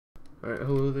Alright,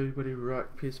 hello there everybody,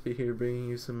 Rock PSP here bringing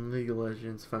you some League of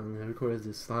Legends. Finally, I recorded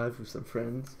this live with some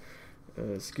friends.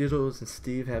 Skittlz and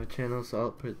Steve have a channel, so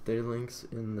I'll put their links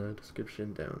in the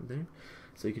description down there,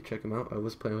 so you can check them out. I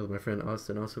was playing with my friend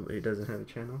Austin also, but he doesn't have a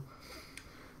channel.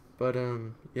 But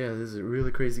yeah, this is a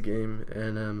really crazy game,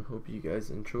 and hope you guys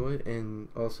enjoy. And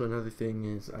also another thing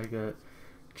is I got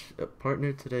a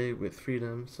partner today with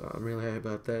Freedom, so I'm really happy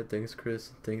about that. Thanks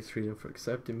Chris, thanks Freedom for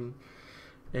accepting me.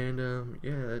 And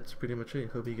yeah, that's pretty much it.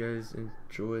 Hope you guys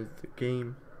enjoyed the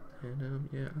game. And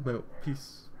yeah, I'm out.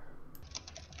 Peace.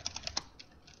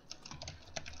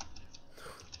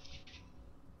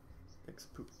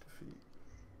 Next poop defeat.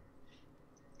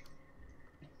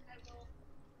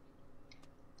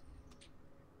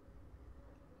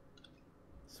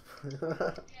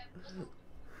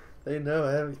 They know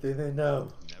everything, they know.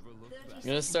 I'm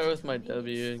gonna start with my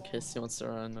W in case he wants to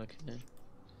run, okay?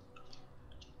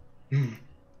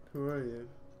 Who are you?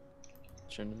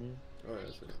 Trinity. Oh,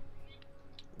 that's right.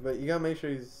 But you gotta make sure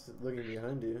he's looking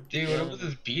behind you. Dude, what was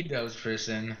this B-Dubs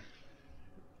person?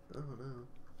 I don't know.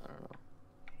 I don't know.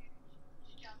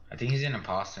 I think he's an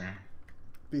imposter.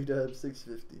 B-Dub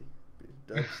 650.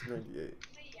 B-Dub 98.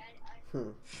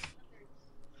 Oh,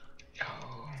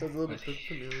 Sounds a little bit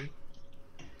familiar.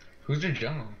 who's their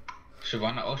jungle?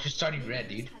 Shyvana? Oh, she's starting red,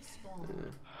 dude.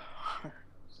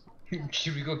 Yeah.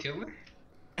 Should we go kill her?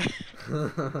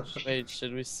 Wait,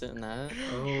 should we sit in that?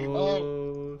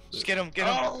 Oh, Just get him, get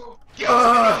him. Oh,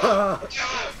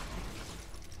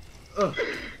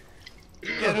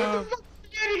 Get him. Get out of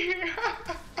here!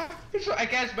 I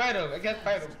can't fight him. I can't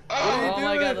fight him. Oh, you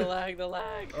my god, doing? the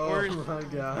lag. Oh Where's- my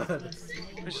god.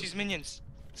 Where's these minions?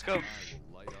 Let's go.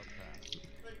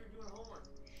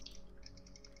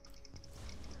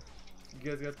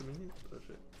 You guys got the minions? Oh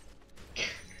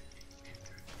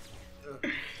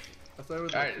shit. I started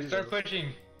with Alright, start pushing.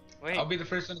 Wait, I'll be the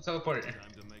first one to teleport.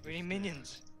 we need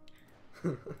minions.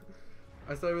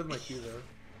 I started with my Q though.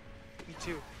 Me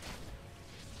too.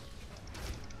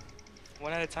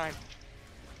 One at a time.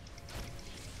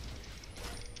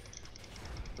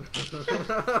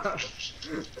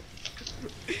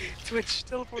 Twitch,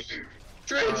 teleport.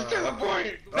 Twitch,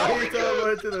 teleport! Oh, he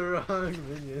teleported to the wrong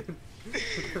minion.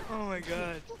 Oh my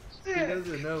god. He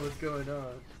doesn't know what's going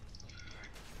on.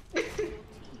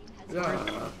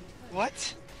 Ah.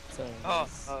 What? So, Oh,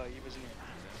 he wasn't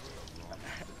here.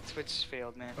 Twitch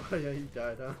failed, man. Oh yeah, he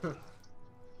died, huh?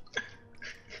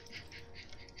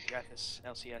 Got this,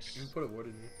 LCS. You can put a ward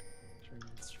in you.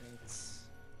 strengths.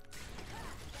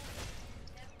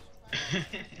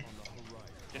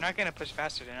 They're not gonna push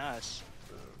faster than us.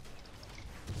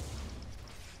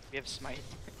 We have smite.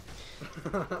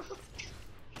 I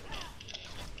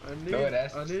No,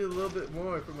 need a little bit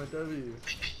more for my W.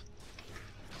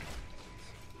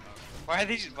 Why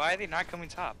are they not coming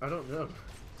top? I don't know.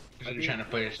 I'm trying to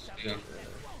push. Too.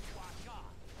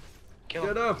 Kill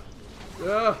Get him. up!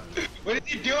 Yeah! What is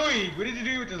he doing? What is he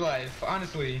doing with his life?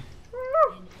 Honestly.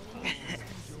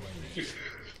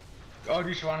 Oh,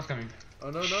 dude, Shyvana's coming. Oh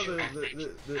no, they're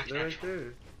right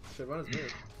there. Shyvana's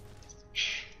mid.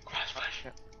 Shh. Come on, let's push.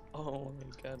 Oh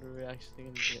my god, we're actually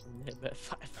gonna get hit at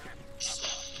 5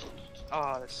 minutes.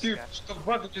 Oh, this Dude, guy. just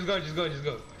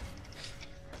go.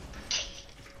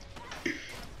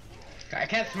 I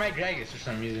can't smite Gragas for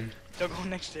some reason. Don't go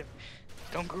next to him.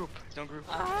 Don't group.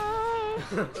 Ah!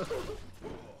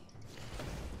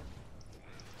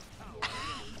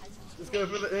 Let's go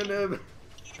for the NM.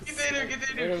 Get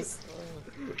in there. This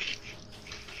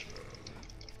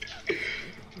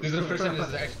is the first time this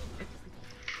is actually.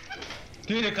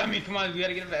 Dude, they're coming. Come on, we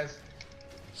gotta get fast.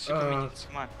 Super minions,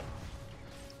 come on.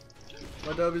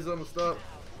 My W's almost up.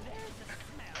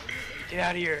 Get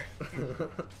out of here.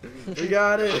 We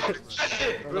got it.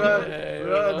 Run, Hey,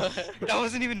 run. That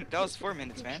wasn't even, that was 4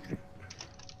 minutes, man.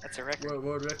 That's a record.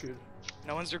 World record.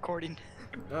 No one's recording.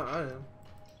 No, I am.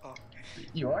 Oh,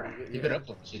 You are? You better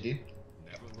upload shit, dude.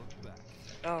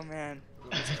 oh man.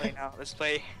 Let's play now. Let's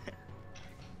play.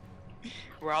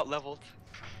 We're out leveled.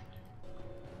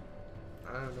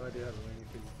 I have no idea how the lane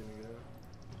is gonna go.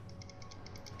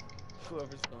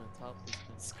 Whoever's going top is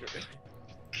been screwed.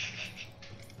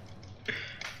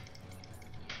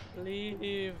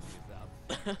 Leave.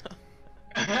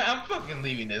 I'm fucking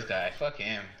leaving this guy. Fuck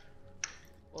him.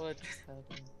 What just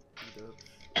happened? B-dubs.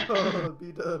 Oh,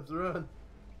 B-dubs, run.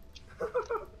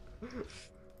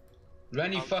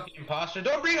 Run, you fucking imposter.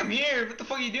 Don't bring him here. What the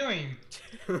fuck are you doing?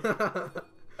 Are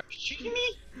you shooting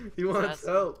me? He wants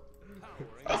help.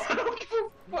 I don't give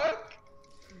a fuck.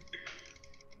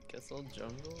 Guess I'll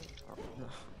jungle? I don't know.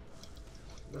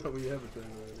 No, we have a thing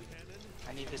already.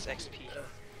 I need this XP.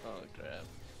 Oh crap.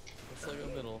 Let's look in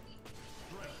the middle.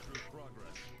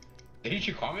 Didn't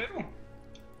you call me though?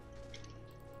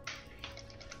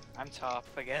 I'm top,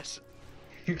 I guess.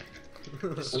 Yeah,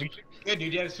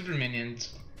 dude, you had super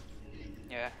minions.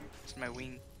 Yeah, it's my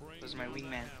wing. Those are my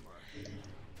wingman.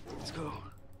 Let's go.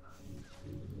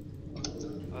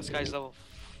 Oh, this guy's level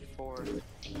 4.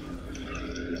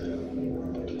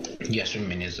 Yeah, super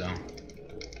minions though.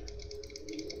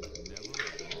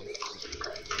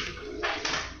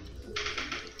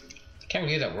 Can't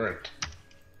believe that worked.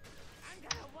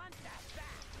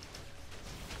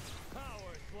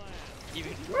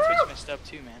 Even Twitch messed up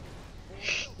too, man.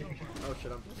 Oh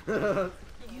shit, I'm.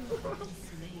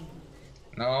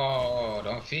 No,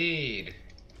 don't feed.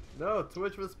 No,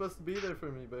 Twitch was supposed to be there for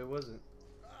me, but it wasn't.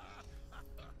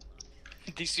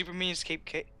 These super minions keep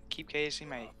KSing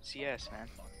my CS, man.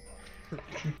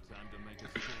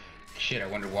 Shit, I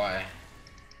wonder why.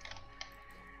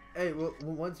 Hey, well,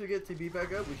 once we get TB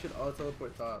back up, we should all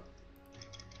teleport top.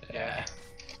 Yeah.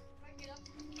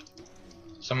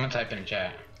 Someone type in the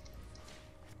chat.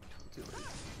 Too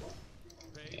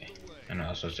late. Yeah. I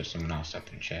know, so it's just someone else type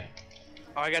in the chat.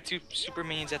 Oh, I got 2 super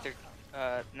minions at their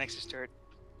Nexus turret.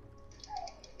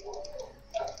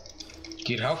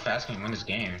 Dude, how fast can you win this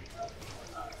game?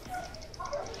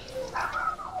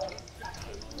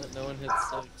 No one hit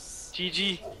 6.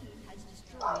 GG.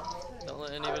 Don't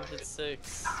let anyone hit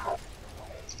 6.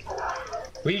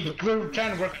 We're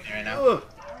trying to work on it right now. Ugh.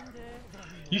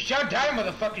 You shut down,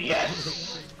 motherfucker,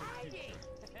 yes!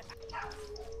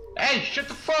 Hey, shut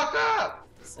the fuck up!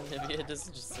 Olivia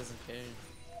just doesn't care.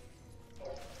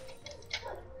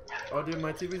 Oh, dude,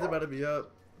 my TV's about to be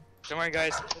up. Don't worry,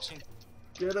 guys. I'm pushing.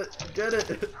 Get it, get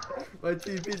it! My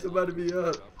TV's about to be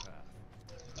up.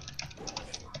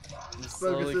 I'm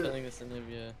slowly Focus it. killing this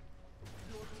Olivia.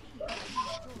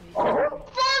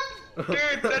 Fuck!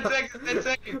 Dude, 10 seconds, 10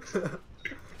 seconds!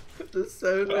 The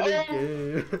 7-minute Oh.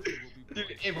 game. Dude,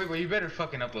 hey, wait, you better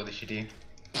fucking upload this shit, dude.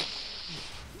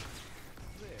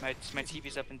 My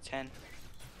TV's up in 10.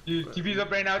 Dude, TV's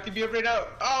up right now, TV up right now!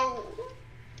 Oh!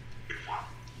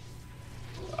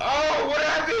 Oh, what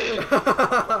happened?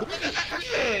 What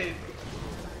happened?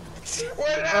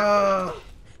 What happened?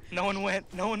 No one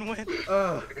went. No one went.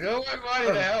 No one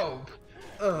wanted to help.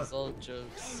 It's all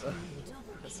jokes.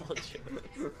 It's all jokes.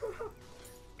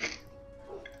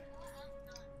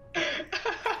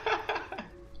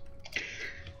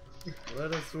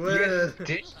 Let us You win. guys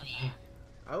ditched me.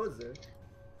 I was there.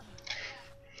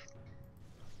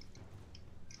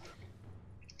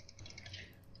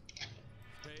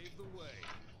 Pave the way.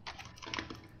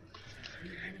 The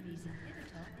enemy's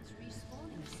inhibitor is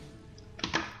respawning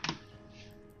soon.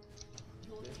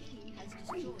 Your team has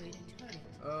destroyed a turret.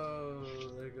 Oh,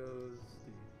 there goes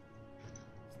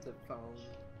the step found.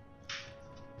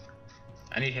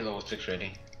 I need to hit level 6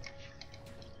 ready.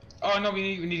 Oh no,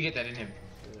 we need to get that in him.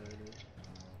 Yeah, I know.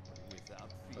 Without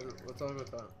fear. What's all about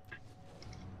that?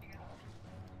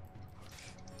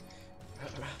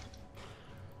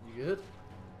 You good?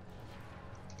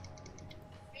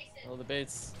 Oh, the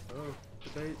baits. Oh,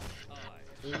 debate.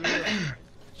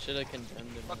 Should have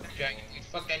condemned him. Fuck that dragon, dude.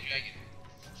 Fuck that dragon.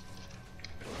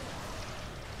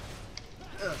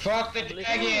 Fuck the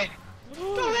dragon!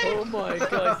 Oh my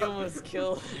god, you almost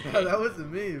killed me. That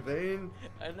wasn't me, Vane.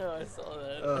 I know, I saw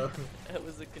that. That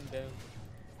was a condemn.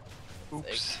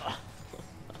 Oops.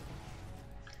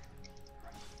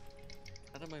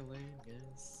 Out of my lane,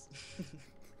 guys.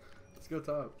 Let's go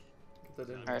top. Get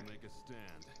that in. Time Alright. to make a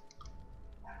stand.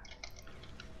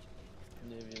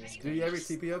 Olivia's Do you ever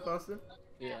TP up, Austin?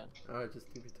 Yeah. Alright, just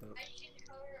TP top.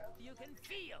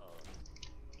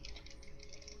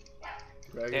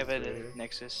 They have Dragon's a right here.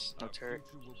 Nexus, no turret.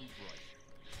 Future will be bright.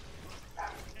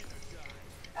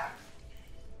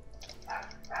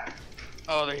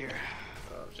 Oh, they're here.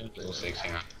 Oh, shit, Level 6,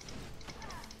 hang on.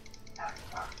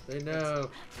 they know.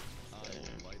 I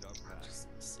will light our path. Just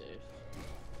safe.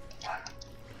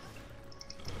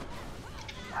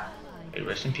 Hey,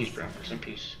 rest in peace, bro. Rest in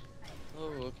peace.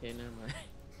 Oh, okay, never mind.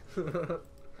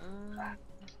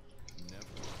 Never.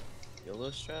 YOLO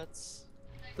strats?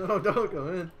 No, don't go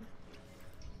in.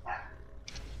 What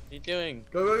are you doing?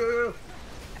 Go, go, go, go.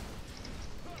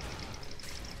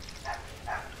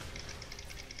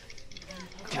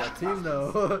 Yeah, team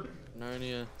though.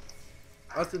 Narnia.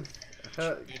 Austin.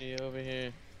 Beauty over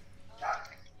here.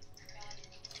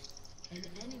 An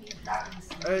enemy has been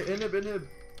slain. Hey, inhib, inhib.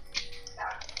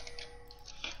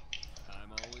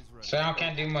 I'm always ready. Sound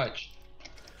can't do much.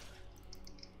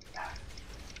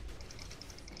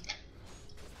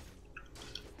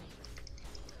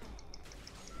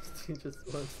 He just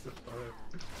wants to farm.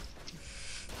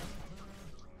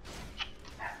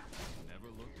 Never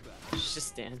look back. He's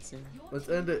just dancing. Let's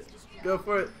end it. Go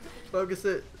for it. Focus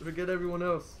it. Forget everyone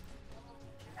else.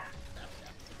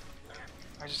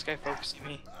 Why is this guy focusing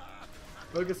me?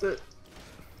 Focus it.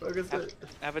 Focus Have, it.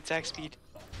 have attack speed.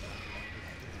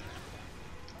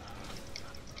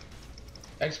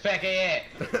 Expect it.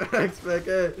 Expect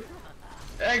it.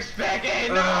 Expect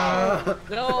it. No.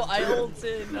 No, I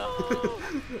ulted. No. Oh,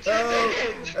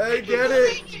 hey, get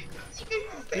it.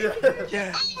 Yeah.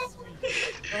 Yeah.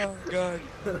 Oh god.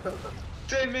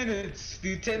 10 minutes,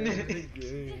 dude. 10 minutes.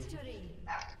 Victory.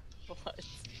 What?